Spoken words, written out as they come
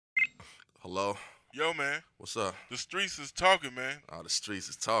Hello? Yo, man. What's up? The streets is talking, man. Oh, the streets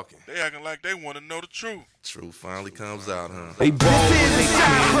is talking. They acting like they want to know the truth. Truth finally comes out, huh? They ball when they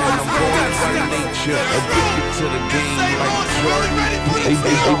can, and I'm balling by nature. Addicted to the game like Jordan. They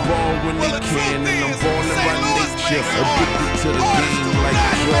ball when they can, and I'm balling by nature. Addicted to the game like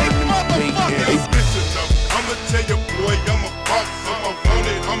Jordan. I'ma tell your boy I'm a boss. I'ma want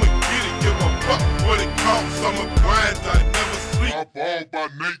it, I'ma get it, give a fuck what it costs. I'ma grind, I never sleep. I ball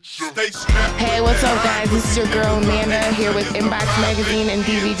by nature. Stay strapped. Hey, what's up, guys? This is your girl Amanda here with Inbox Magazine and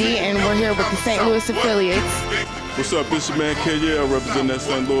DVD, and we're here with the St. Louis affiliates. What's up? This your man KL representing that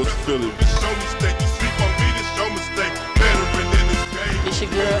St. Louis affiliate. It's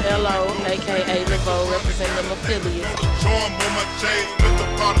your girl LO, aka Laveau, representing them affiliates.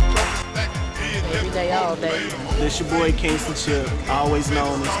 Every day, all day. This your boy Kingston Chip, always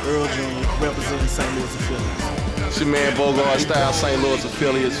known as Earl Jr., representing St. Louis affiliates. It's your man Bogart Style, St. Louis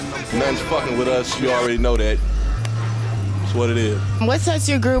affiliates. Nothing's fucking with us. You already know that. That's what it is. What sets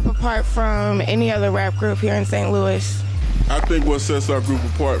your group apart from any other rap group here in St. Louis? I think what sets our group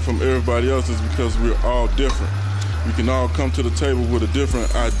apart from everybody else is because we're all different. We can all come to the table with a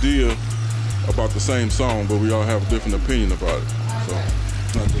different idea about the same song, but we all have a different opinion about it. So,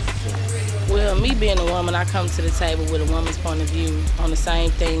 it's not different. Well, me being a woman, I come to the table with a woman's point of view on the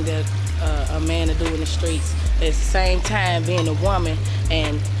same thing that a man will do in the streets. At the same time, being a woman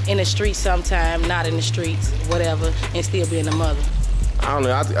and in the streets sometime, not in the streets, whatever, and still being a mother. I don't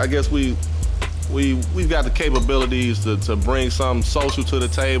know. I guess we've got the capabilities to bring something social to the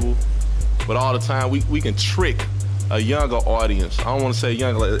table, but all the time we can trick a younger audience. I don't want to say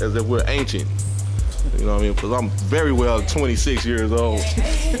younger as if we're ancient. You know what I mean? Because I'm very well 26 years old.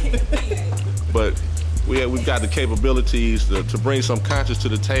 But we've got the capabilities to bring some conscience to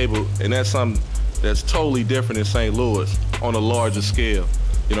the table, and that's something that's totally different in St. Louis on a larger scale.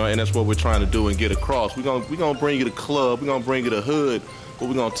 You know, and that's what we're trying to do and get across. We're gonna bring you the club, we're gonna bring you the hood, but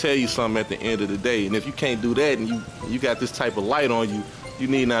we're gonna tell you something at the end of the day. And if you can't do that and you got this type of light on you, you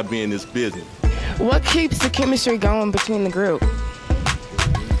need not be in this business. What keeps the chemistry going between the group?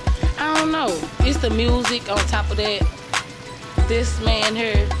 I don't know. It's the music on top of that. This man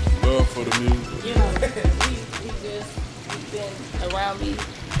here. Love for the music. You know, he's been around me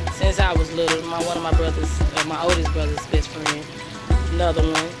since I was little. One of my brothers, my oldest brother's best friend. Another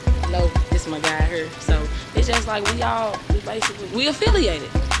one. No, this is my guy here. So it's just like we affiliated.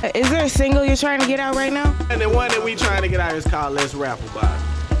 Is there a single you're trying to get out right now? And the one that we trying to get out is called Let's Rap About It.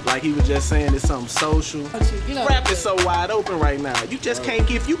 Like he was just saying, it's something social. You know, rap is so wide open right now. You just can't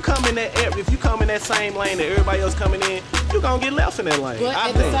get, if you come in that same lane that everybody else coming in, you're gonna get left in that lane. But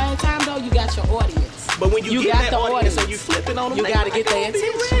at the same time though, you got your audience. But when you get got that the audience and you flip it on them, you gotta get their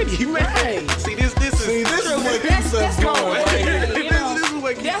attention. Right. See, this is what keeps us going.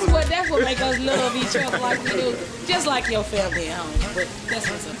 That's what make us love each other like we do. Just like your family at home. But that's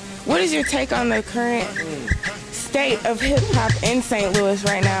what's up. What is your take on the current state of hip-hop in St. Louis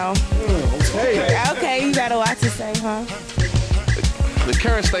right now? Okay, you got a lot to say, huh? The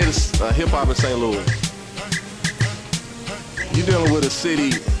current state of hip-hop in St. Louis. You're dealing with a city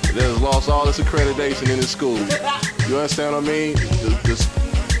that has lost all its accreditation in its schools. You understand what I mean?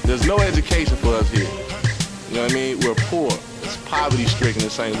 There's no education for us here. You know what I mean? We're poor. It's poverty-stricken in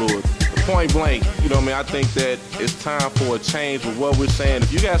St. Louis. Point blank, you know what I mean? I think that it's time for a change with what we're saying.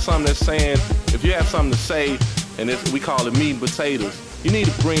 If you got something if you have something to say, and we call it meat and potatoes, you need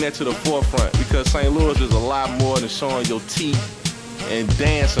to bring that to the forefront, because St. Louis is a lot more than showing your teeth and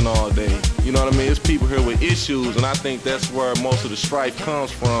dancing all day. You know what I mean? It's people here with issues, and I think that's where most of the strife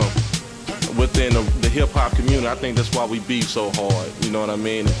comes from within the hip-hop community. I think that's why we beef so hard, you know what I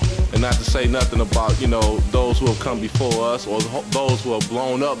mean? And not to say nothing about, you know, those who have come before us or those who have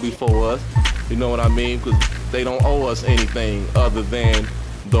blown up before us, you know what I mean? Because they don't owe us anything other than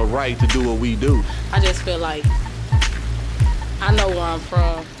the right to do what we do. I just feel like I know where I'm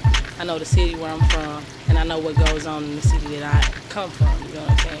from, I know the city where I'm from, and I know what goes on in the city that I come from, you know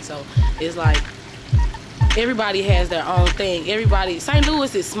what I'm saying? So it's like everybody has their own thing. St.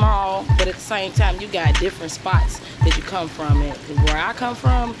 Louis is small, but at the same time, you got different spots that you come from. And where I come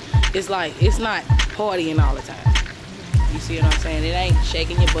from, it's like, it's not partying all the time. You see what I'm saying? It ain't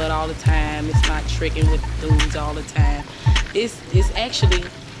shaking your butt all the time. It's not tricking with dudes all the time. It's actually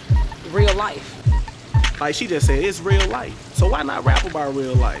real life. Like she just said, it's real life. So why not rap about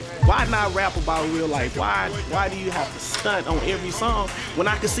real life? Why not rap about real life? Why do you have to stunt on every song when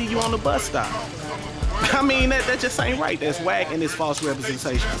I can see you on the bus stop? I mean, that just ain't right. That's whack, and it's false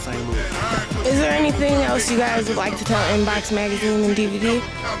representation of St. Louis. Is there anything else you guys would like to tell Inbox Magazine and DVD?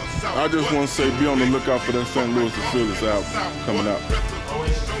 I just want to say be on the lookout for that St. Louis affiliates album coming out.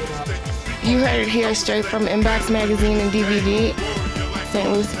 You heard it here straight from Inbox Magazine and DVD, St.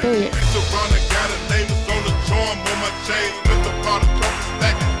 Louis affiliate. Got a name that's on the charm on my chain.